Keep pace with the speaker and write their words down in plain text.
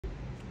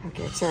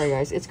Okay, sorry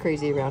guys, it's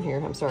crazy around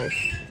here. I'm sorry,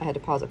 I had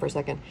to pause it for a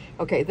second.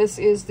 Okay, this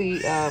is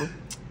the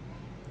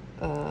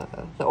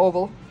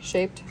oval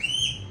shaped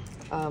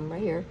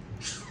right here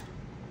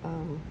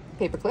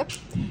paper clip.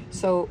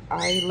 So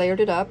I layered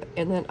it up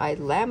and then I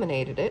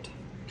laminated it.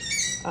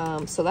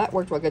 So that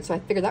worked well good. So I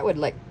figured that would,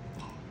 like,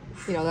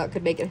 you know, that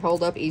could make it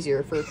hold up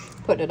easier for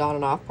putting it on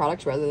and off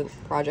projects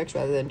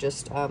rather than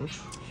just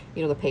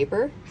you know, the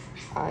paper.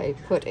 I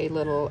put a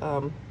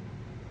little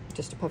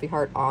just a puffy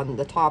heart on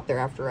the top there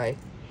after I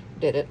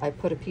did it. I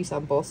put a piece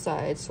on both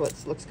sides so it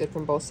looks good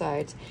from both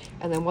sides.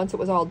 And then once it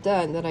was all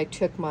done, then I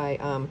took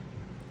my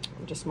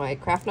just my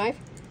craft knife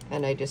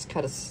and I just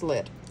cut a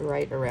slit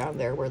right around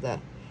there where the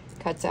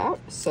cuts out,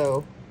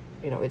 so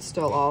you know it's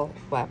still all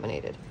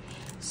laminated.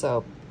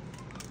 So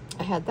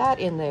I had that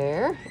in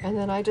there, and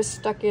then I just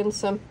stuck in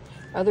some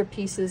other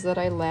pieces that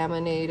I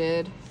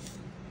laminated,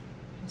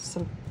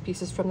 some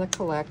pieces from the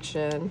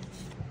collection,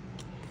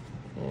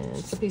 and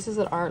some pieces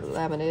that aren't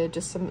laminated,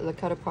 just some of the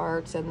cut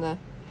aparts and the,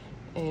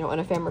 you know, and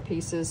ephemera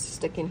pieces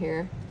stick in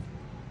here.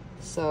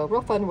 So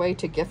real fun way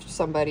to gift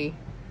somebody,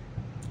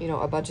 you know,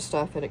 a bunch of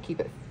stuff and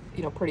keep it,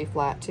 you know, pretty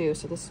flat too.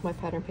 So this is my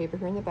pattern paper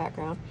here in the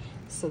background.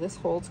 So this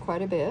holds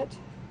quite a bit.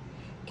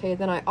 Okay,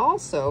 then I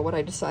also, what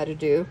I decided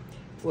to do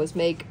was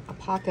make a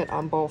pocket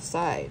on both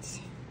sides.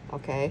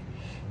 Okay,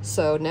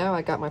 so now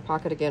I got my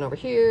pocket again over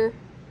here.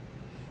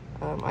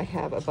 I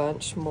have a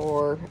bunch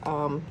more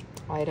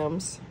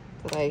items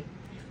that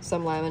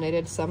some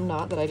laminated, some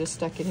not, that I just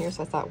stuck in here.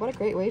 So I thought, what a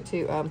great way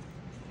to,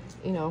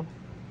 you know,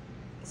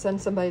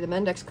 send somebody the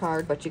Memorydex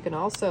card, but you can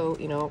also,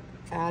 you know,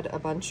 add a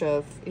bunch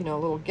of, you know,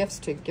 little gifts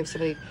to give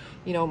somebody,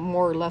 you know,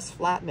 more or less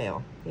flat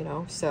mail, you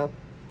know. So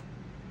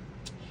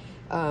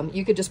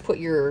you could just put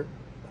your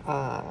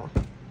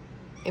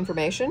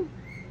information,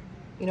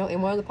 you know,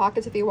 in one of the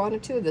pockets if you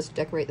wanted to. Just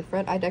decorate the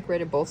front. I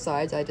decorated both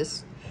sides. I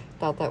just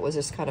thought that was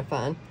just kind of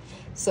fun.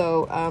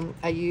 So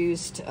I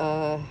used,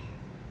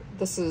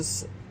 this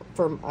is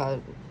from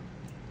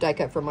die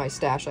cut from my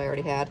stash I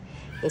already had.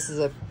 This is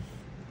a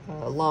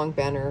long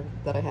banner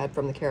that I had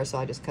from the carousel.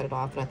 I just cut it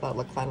off and I thought it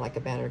looked kind of like a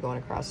banner going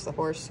across the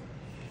horse.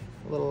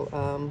 A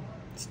little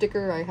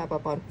sticker I have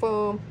up on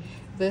foam.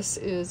 This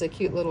is a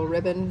cute little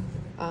ribbon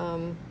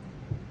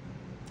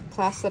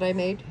clasp that I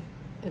made.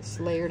 It's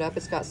layered up.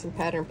 It's got some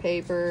pattern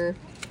paper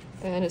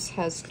and it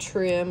has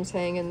trims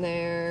hanging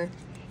there,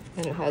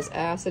 and it has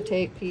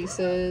acetate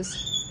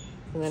pieces,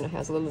 and then it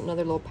has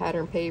another little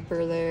pattern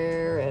paper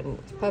there, and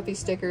puffy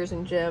stickers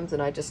and gems.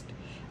 And I just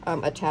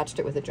attached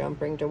it with a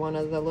jump ring to one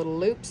of the little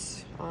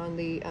loops on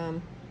the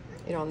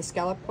you know, on the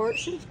scallop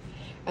portion.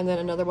 And then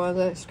another one of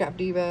the Scrap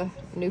Diva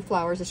new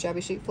flowers, the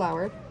shabby chic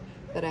flower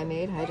that I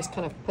made. I just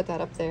kind of put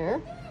that up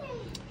there.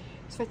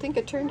 So I think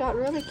it turned out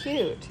really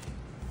cute.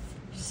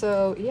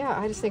 So yeah,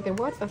 I just thinking,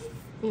 what if,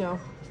 you know,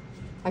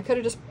 I could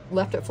have just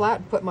left it flat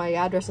and put my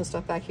address and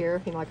stuff back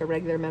here, you know, like a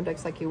regular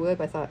Memorydex like you would,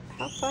 but I thought,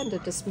 how fun to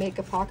just make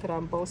a pocket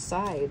on both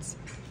sides.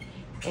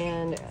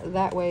 And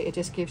that way it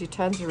just gives you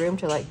tons of room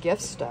to, like,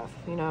 gift stuff,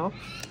 you know.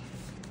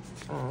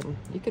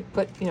 You could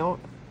put, you know,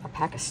 a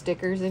pack of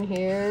stickers in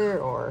here,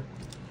 or,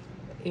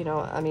 you know,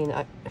 I mean,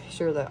 I'm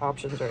sure the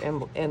options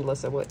are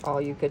endless of what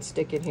all you could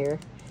stick in here.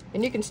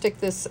 And you can stick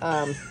this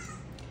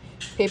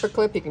paper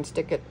clip, you can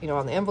stick it, you know,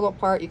 on the envelope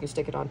part, you can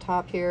stick it on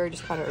top here,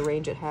 just kind of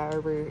arrange it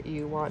however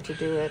you want to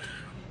do it.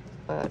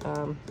 But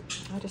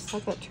I just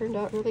thought that turned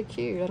out really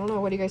cute. I don't know,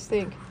 what do you guys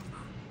think?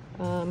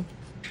 Kind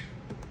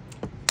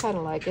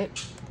of like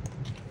it.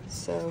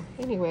 So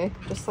anyway,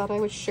 just thought I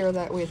would share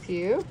that with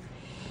you.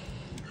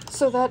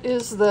 So that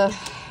is the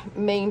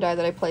main die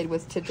that I played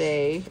with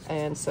today.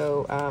 And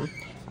so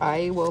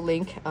I will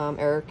link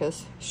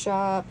Erica's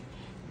shop,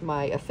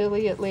 my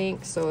affiliate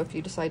link. So if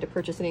you decide to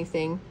purchase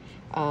anything,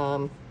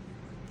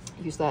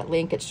 use that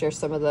link. It shares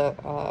some of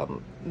the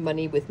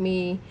money with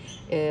me.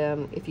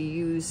 If you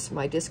use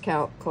my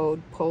discount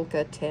code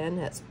POLKA10,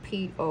 that's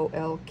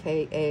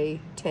POLKA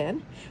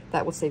 10,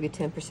 that will save you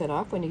 10%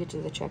 off when you get to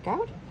the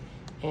checkout.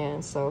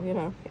 And so, you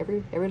know,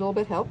 every little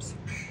bit helps.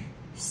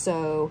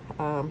 So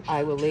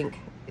I will link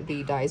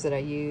the dies that I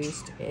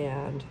used.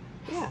 And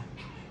yeah,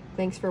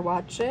 thanks for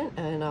watching,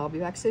 and I'll be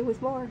back soon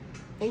with more.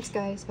 Thanks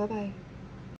guys, bye bye.